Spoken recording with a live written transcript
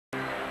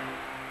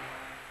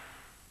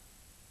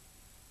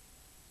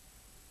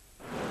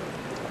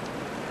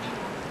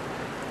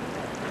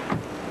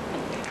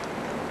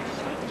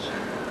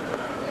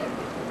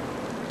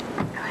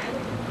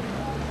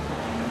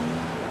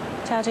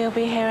Daddy will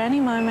be here any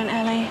moment,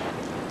 Ellie.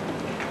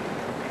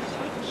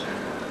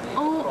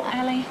 Oh,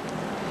 Ellie.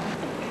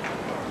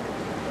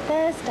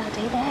 There's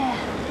Daddy, there.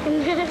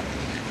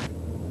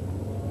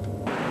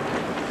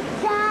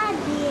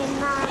 Daddy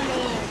and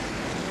Mommy,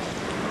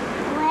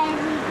 where's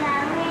he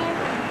going?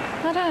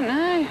 I don't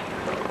know.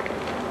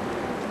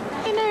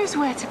 He knows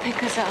where to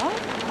pick us up.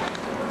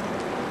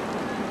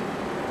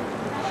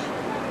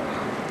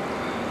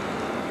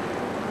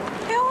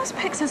 He always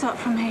picks us up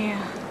from here.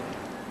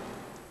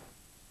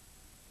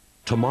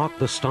 To mark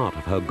the start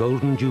of her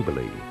Golden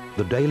Jubilee,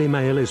 the Daily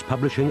Mail is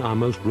publishing our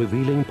most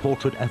revealing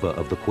portrait ever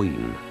of the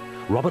Queen.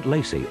 Robert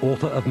Lacey,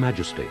 author of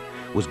Majesty,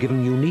 was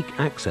given unique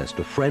access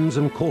to friends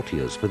and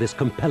courtiers for this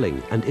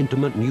compelling and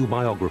intimate new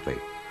biography.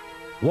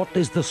 What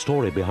is the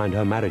story behind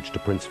her marriage to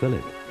Prince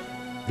Philip?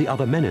 The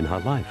other men in her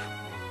life?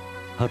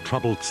 Her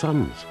troubled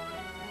sons?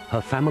 Her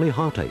family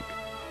heartache?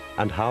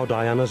 And how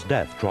Diana's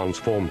death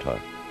transformed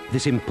her?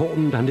 This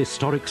important and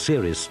historic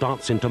series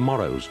starts in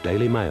tomorrow's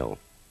Daily Mail.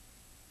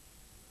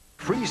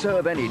 Free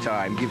Serve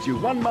Anytime gives you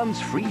 1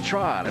 month's free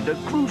trial and a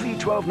groovy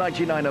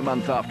 $12.99 a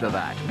month after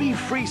that. Be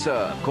Free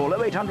Serve. Call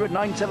 0800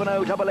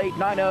 970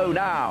 8890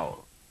 now.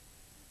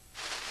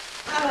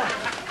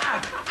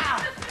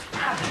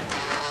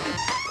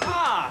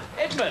 Ah,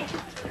 Edmund.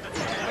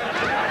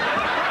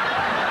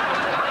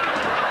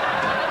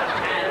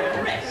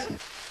 And rest.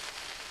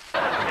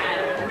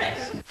 And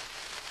rest.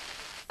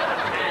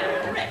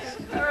 And rest.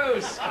 Oh,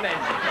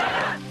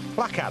 splendid.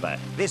 Blackadder,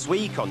 this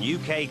week on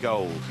UK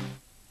Gold.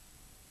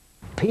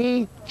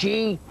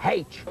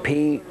 P-G-H.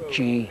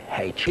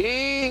 P-G-H.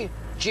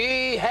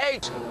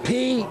 P-G-H.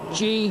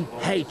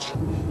 P-G-H.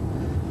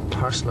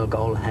 Personal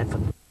goal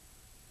heaven.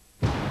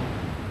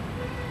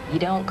 You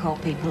don't call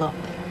people up.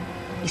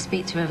 You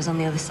speak to whoever's on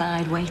the other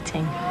side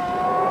waiting.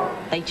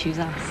 They choose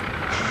us.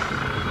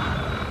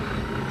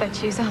 They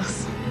choose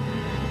us.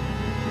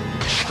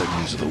 The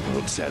news of the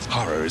world says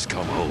horror has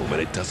come home,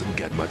 and it doesn't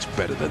get much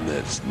better than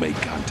this. Make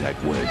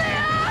contact with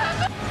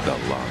the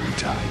Long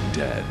Time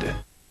Dead.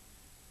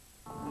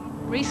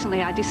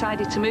 Recently, I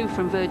decided to move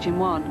from Virgin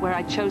One, where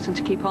I'd chosen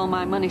to keep all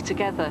my money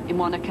together in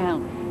one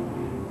account.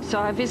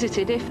 So I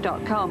visited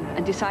if.com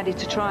and decided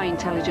to try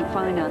Intelligent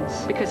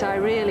Finance because I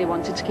really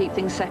wanted to keep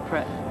things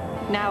separate.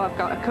 Now I've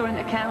got a current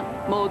account,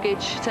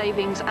 mortgage,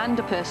 savings and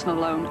a personal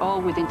loan,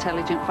 all with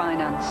Intelligent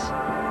Finance.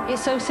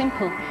 It's so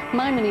simple.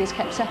 My money is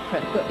kept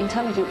separate, but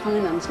Intelligent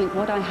Finance link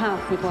what I have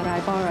with what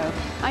I borrow.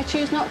 I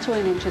choose not to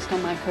earn interest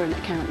on my current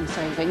account and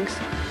savings,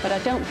 but I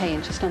don't pay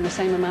interest on the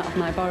same amount of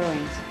my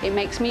borrowings. It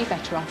makes me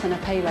better off and I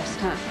pay less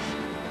tax.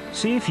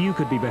 See if you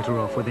could be better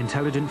off with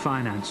Intelligent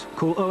Finance.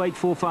 Call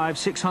 0845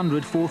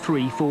 600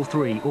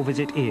 4343 or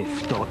visit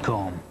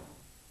if.com.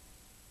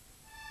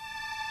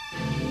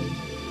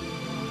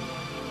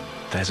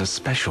 There's a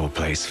special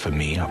place for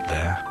me up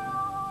there.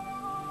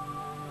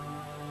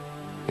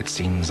 It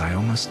seems I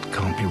almost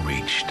can't be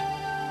reached.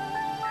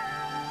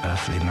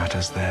 Earthly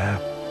matters there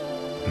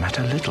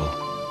matter little.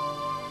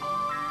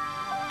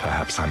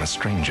 Perhaps I'm a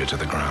stranger to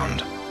the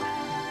ground.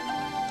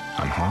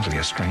 I'm hardly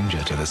a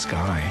stranger to the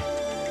sky.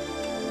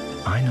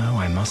 I know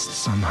I must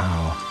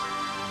somehow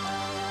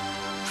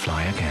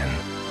fly again.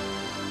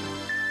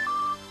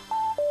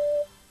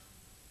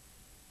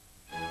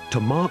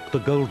 To mark the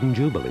Golden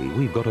Jubilee,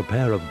 we've got a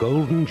pair of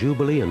Golden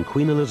Jubilee and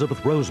Queen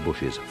Elizabeth rose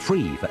bushes,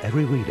 free for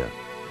every reader,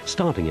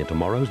 starting in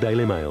tomorrow's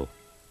Daily Mail.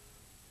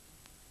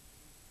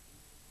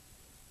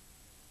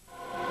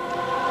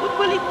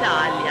 Football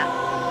Italia,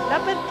 la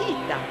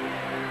partita.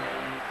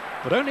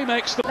 But only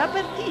makes the... La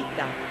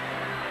partita.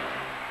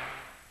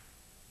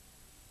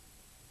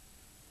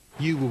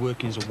 You were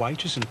working as a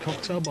waitress in a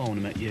cocktail bar when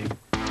I met you.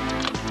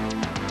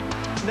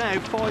 Now,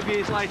 5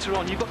 years later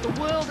on, you've got the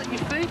world at your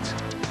feet.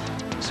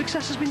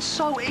 Success has been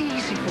so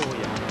easy for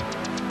you.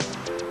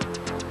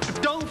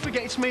 But don't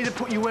forget it's me that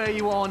put you where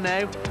you are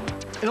now.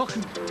 And I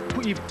can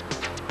put you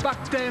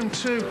back down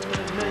too.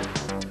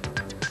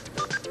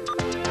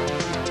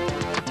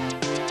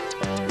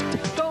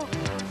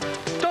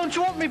 Don't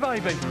you want me,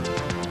 baby?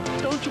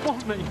 Don't you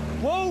want me?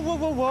 Whoa, whoa,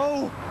 whoa,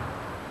 whoa.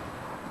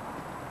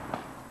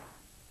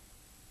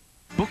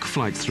 Book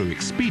flights through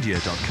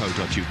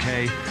expedia.co.uk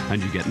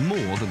and you get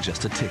more than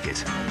just a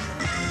ticket.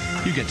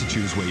 You get to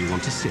choose where you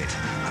want to sit.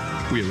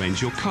 We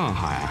arrange your car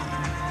hire,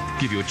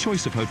 give you a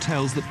choice of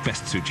hotels that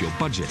best suit your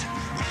budget,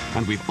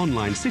 and we've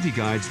online city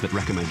guides that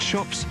recommend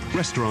shops,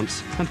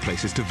 restaurants and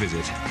places to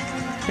visit.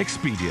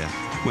 Expedia.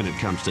 When it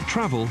comes to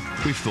travel,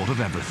 we've thought of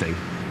everything.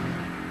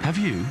 Have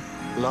you?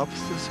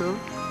 Lobster soup?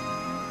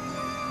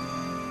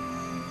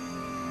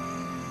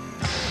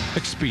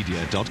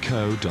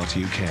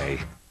 Expedia.co.uk.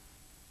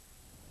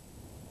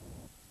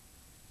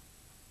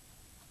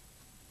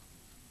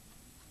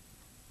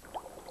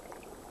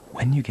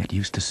 When you get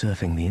used to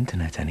surfing the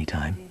internet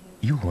anytime,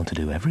 you'll want to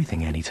do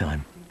everything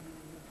anytime.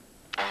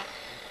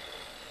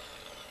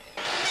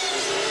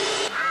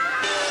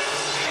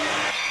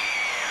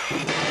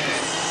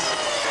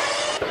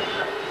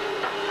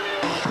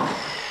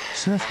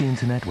 Surf the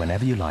internet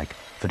whenever you like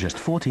for just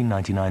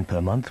 $14.99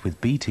 per month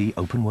with BT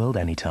Open World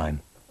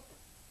Anytime.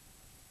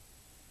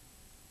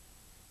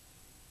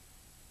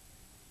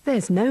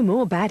 there's no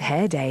more bad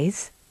hair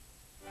days.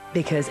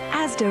 Because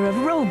Asda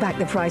have rolled back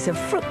the price of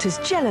Fructus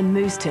Gel and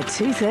Mousse to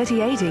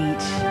 $2.38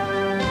 each.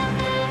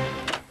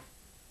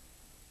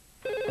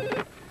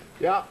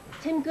 Yeah.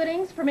 Tim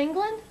Goodings from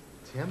England?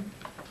 Tim?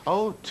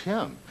 Oh,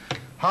 Tim.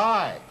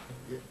 Hi.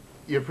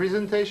 Your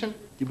presentation?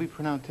 Did we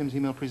print out Tim's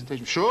email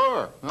presentation?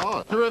 Sure.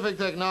 Oh, terrific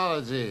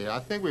technology. I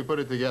think we put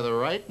it together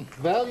right.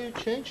 Value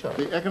change-up.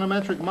 The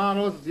econometric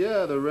models,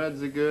 yeah, the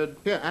reds are good.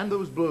 Yeah, and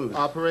those blues.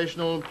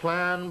 Operational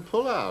plan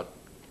pull-out.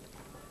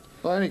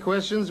 Well, any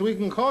questions, we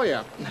can call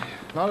you.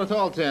 Not at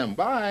all, Tim.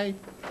 Bye.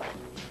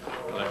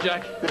 Hello,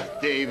 Jack.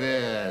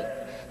 David.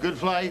 Good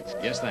flight?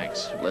 Yes,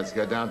 thanks. Let's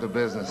get down to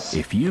business.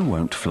 If you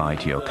won't fly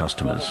to your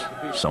customers,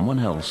 someone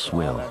else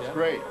will. That's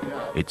great.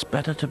 Yeah. It's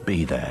better to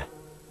be there.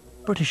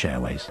 British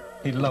Airways.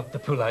 He loved the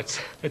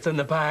pullouts. It's in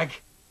the bag.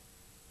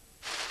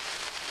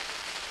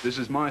 This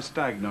is my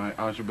stag night.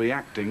 I shall be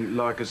acting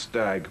like a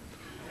stag.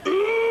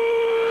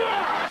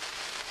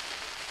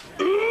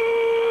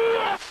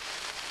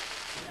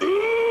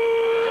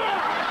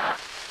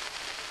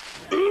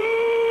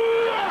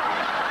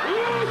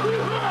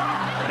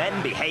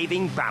 Men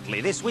behaving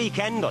badly this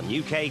weekend on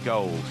UK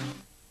Gold.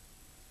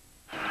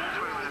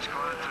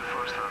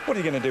 What are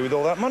you going to do with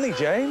all that money,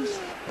 James?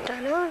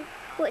 Don't know.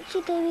 What do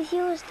you do with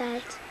yours,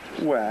 Dad?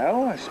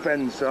 Well, I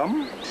spend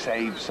some,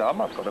 save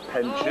some. I've got a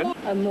pension.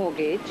 A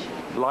mortgage.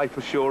 Life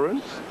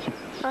assurance.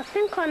 I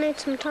think I need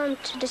some time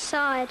to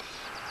decide.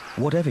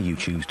 Whatever you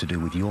choose to do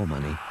with your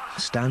money,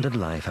 Standard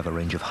Life have a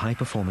range of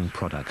high-performing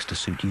products to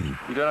suit you.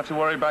 You don't have to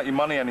worry about your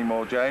money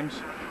anymore,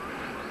 James.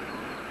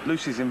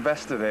 Lucy's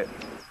invested it.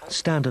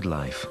 Standard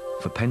Life,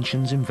 for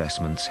pensions,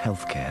 investments,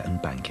 healthcare and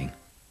banking.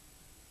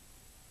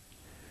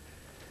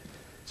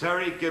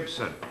 Terry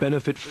Gibson.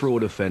 Benefit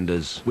fraud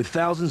offenders. With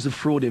thousands of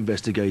fraud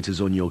investigators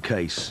on your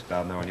case.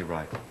 No, you're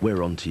right.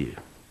 We're on to you.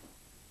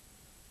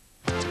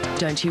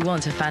 Don't you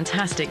want a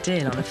fantastic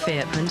deal on a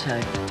Fiat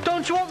Punto?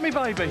 Don't you want me,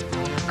 baby?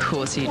 Of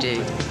course you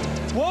do.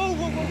 Whoa,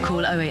 whoa, whoa.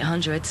 Call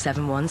 0800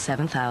 717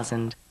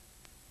 7000.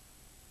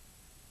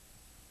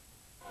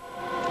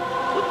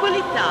 Football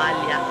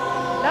Italia,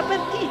 la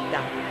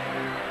partita.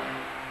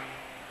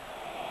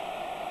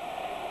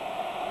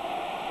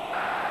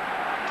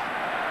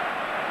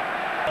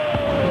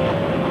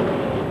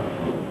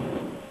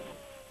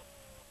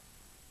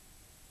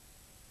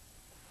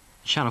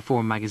 Channel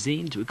 4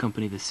 magazine to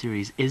accompany the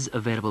series is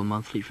available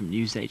monthly from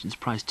newsagents,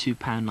 price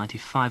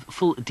 £2.95.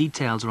 Full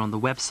details are on the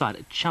website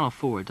at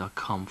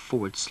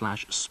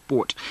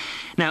channel4.com/sport.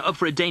 Now up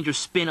for a dangerous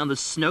spin on the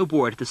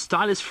snowboard. The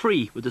style is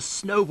free with the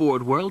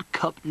Snowboard World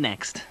Cup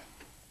next.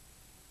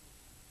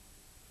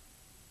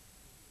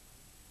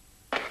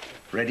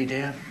 Ready,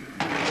 dear?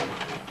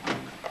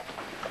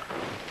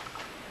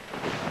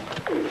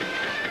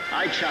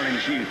 I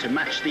challenge you to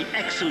match the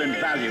excellent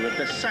value of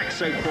the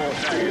Saxo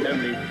Forte at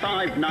only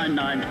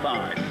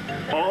 $5,995.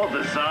 Or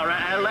the Zara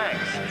LX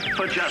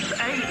for just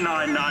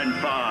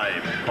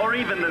 $8,995. Or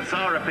even the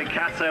Zara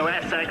Picasso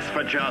SX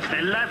for just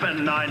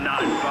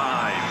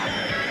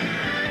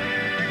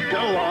 $11,995.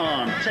 Go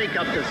on, take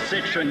up the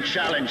Citroen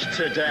Challenge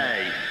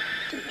today.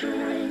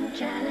 Citroen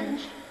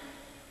Challenge.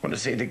 Want to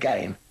see it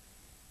again?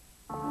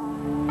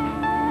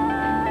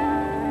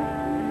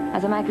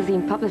 As a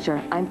magazine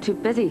publisher, I'm too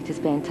busy to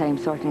spend time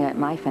sorting out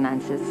my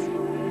finances.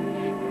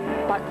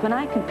 But when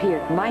I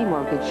compared my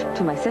mortgage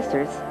to my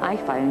sister's, I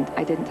found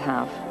I didn't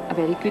have a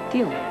very good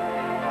deal.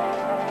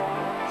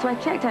 So I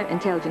checked out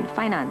Intelligent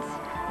Finance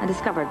and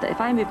discovered that if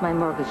I moved my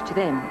mortgage to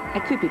them, I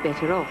could be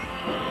better off.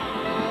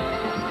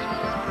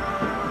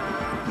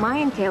 My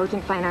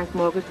Intelligent Finance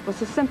mortgage was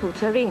so simple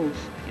to arrange.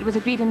 It was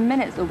agreed in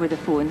minutes over the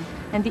phone,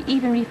 and they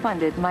even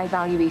refunded my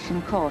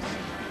valuation cost.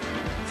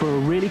 For a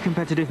really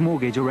competitive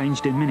mortgage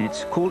arranged in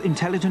minutes, call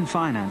Intelligent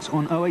Finance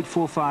on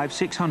 0845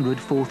 600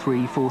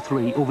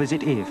 4343 or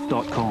visit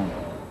if.com.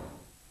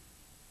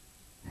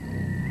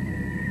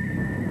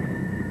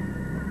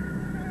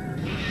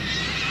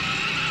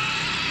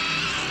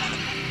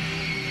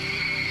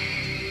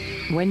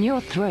 When your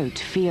throat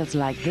feels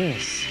like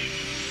this,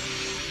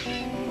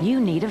 you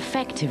need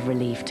effective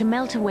relief to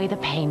melt away the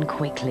pain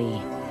quickly.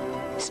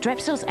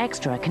 Strepsils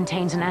Extra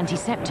contains an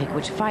antiseptic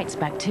which fights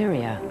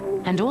bacteria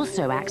and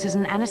also acts as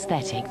an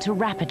anesthetic to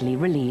rapidly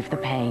relieve the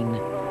pain,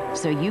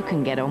 so you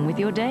can get on with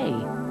your day.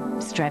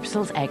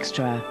 Strepsils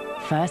Extra,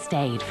 first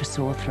aid for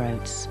sore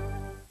throats.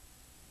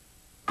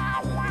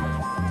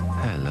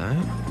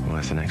 Hello,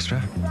 worth an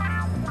extra.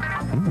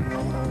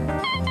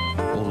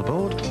 All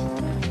aboard.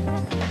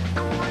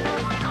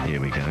 Here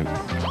we go.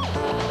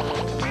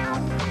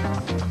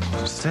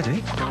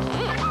 Steady.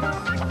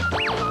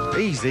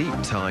 Easy,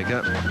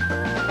 Tiger.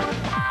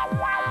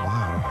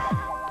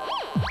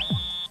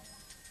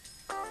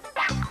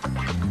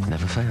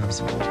 Never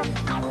fails.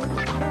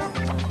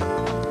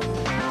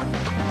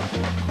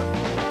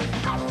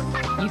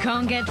 You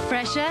can't get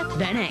fresher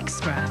than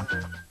Extra.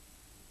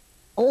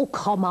 Oh,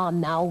 come on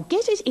now.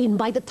 Get it in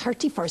by the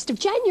 31st of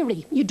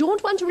January. You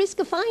don't want to risk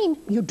a fine.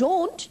 You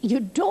don't.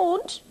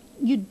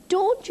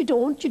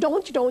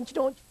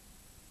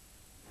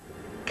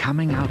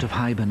 Coming out of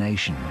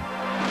hibernation,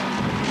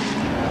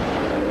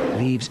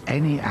 leaves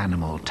any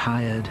animal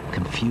tired,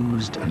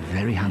 confused, and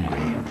very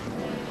hungry.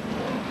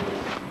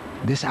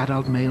 This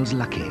adult male's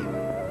lucky.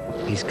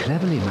 He's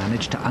cleverly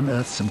managed to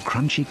unearth some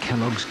crunchy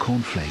Kellogg's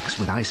cornflakes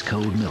with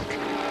ice-cold milk,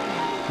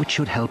 which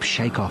should help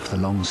shake off the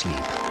long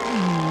sleep.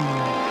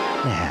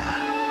 There.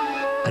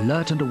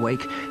 Alert and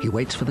awake, he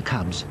waits for the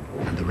cubs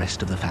and the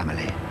rest of the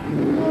family.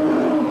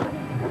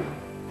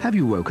 Have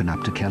you woken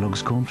up to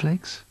Kellogg's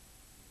cornflakes?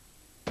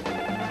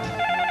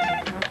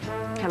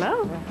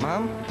 Hello?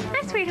 Mom?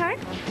 Hi, sweetheart.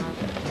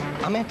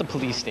 I'm at the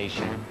police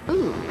station.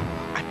 Ooh.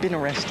 I've been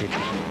arrested.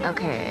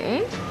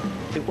 Okay.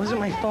 It wasn't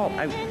my fault.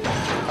 I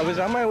was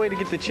on my way to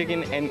get the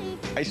chicken, and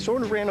I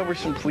sort of ran over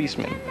some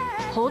policemen.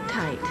 Hold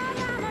tight.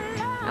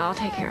 I'll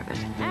take care of it.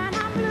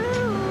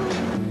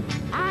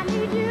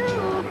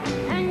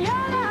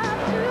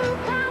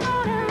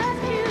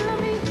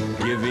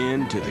 Give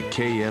in to the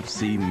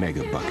KFC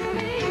Mega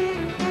Bucket.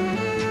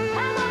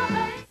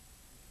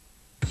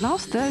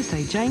 Last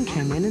Thursday, Jane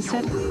came in and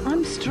said,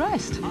 "I'm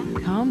stressed."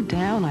 "Calm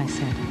down," I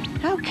said.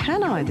 "How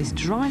can I? This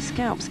dry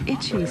scalp's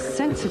itchy,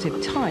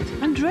 sensitive, tight.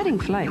 I'm dreading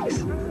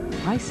flakes."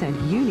 I said,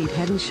 "You need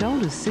Head &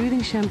 Shoulders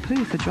soothing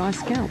shampoo for dry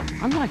scalp.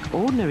 Unlike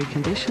ordinary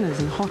conditioners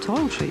and hot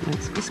oil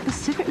treatments, it's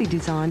specifically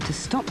designed to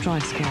stop dry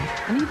scalp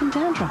and even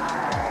dandruff."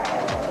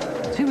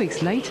 2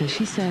 weeks later,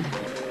 she said,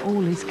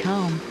 "All is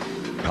calm."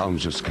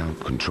 Calms your scalp,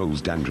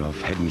 controls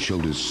dandruff, Head &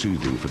 Shoulders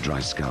soothing for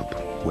dry scalp.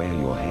 Wear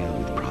your hair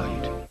with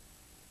pride.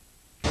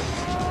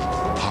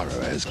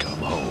 Horror has come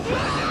home.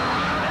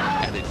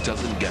 And it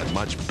doesn't get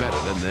much better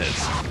than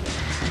this.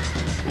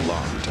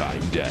 Long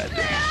time dead.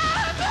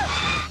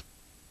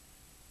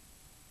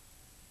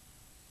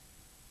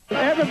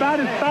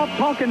 Everybody stop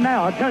talking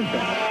now. Attention.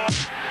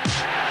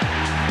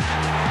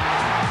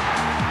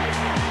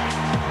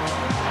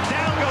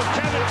 Down goes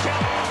Kevin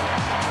Kelly.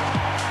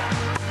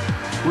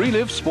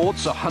 Relive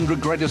Sport's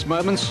 100 Greatest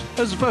Moments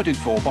as voted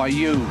for by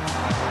you.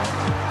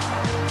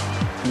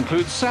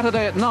 Includes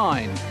Saturday at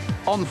 9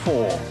 on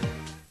 4.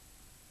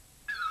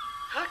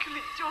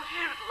 Hercules, you're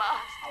here at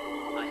last.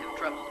 I have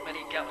traveled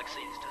many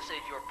galaxies to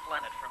save your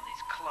planet from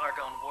these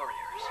Klargon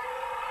warriors.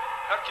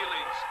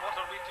 Hercules, what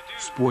are we to do?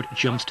 Sport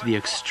jumps to the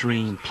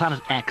extreme.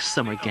 Planet X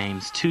Summer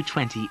Games,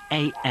 2:20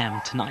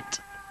 a.m. tonight.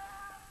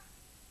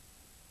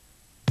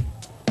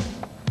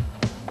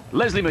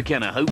 Leslie McKenna,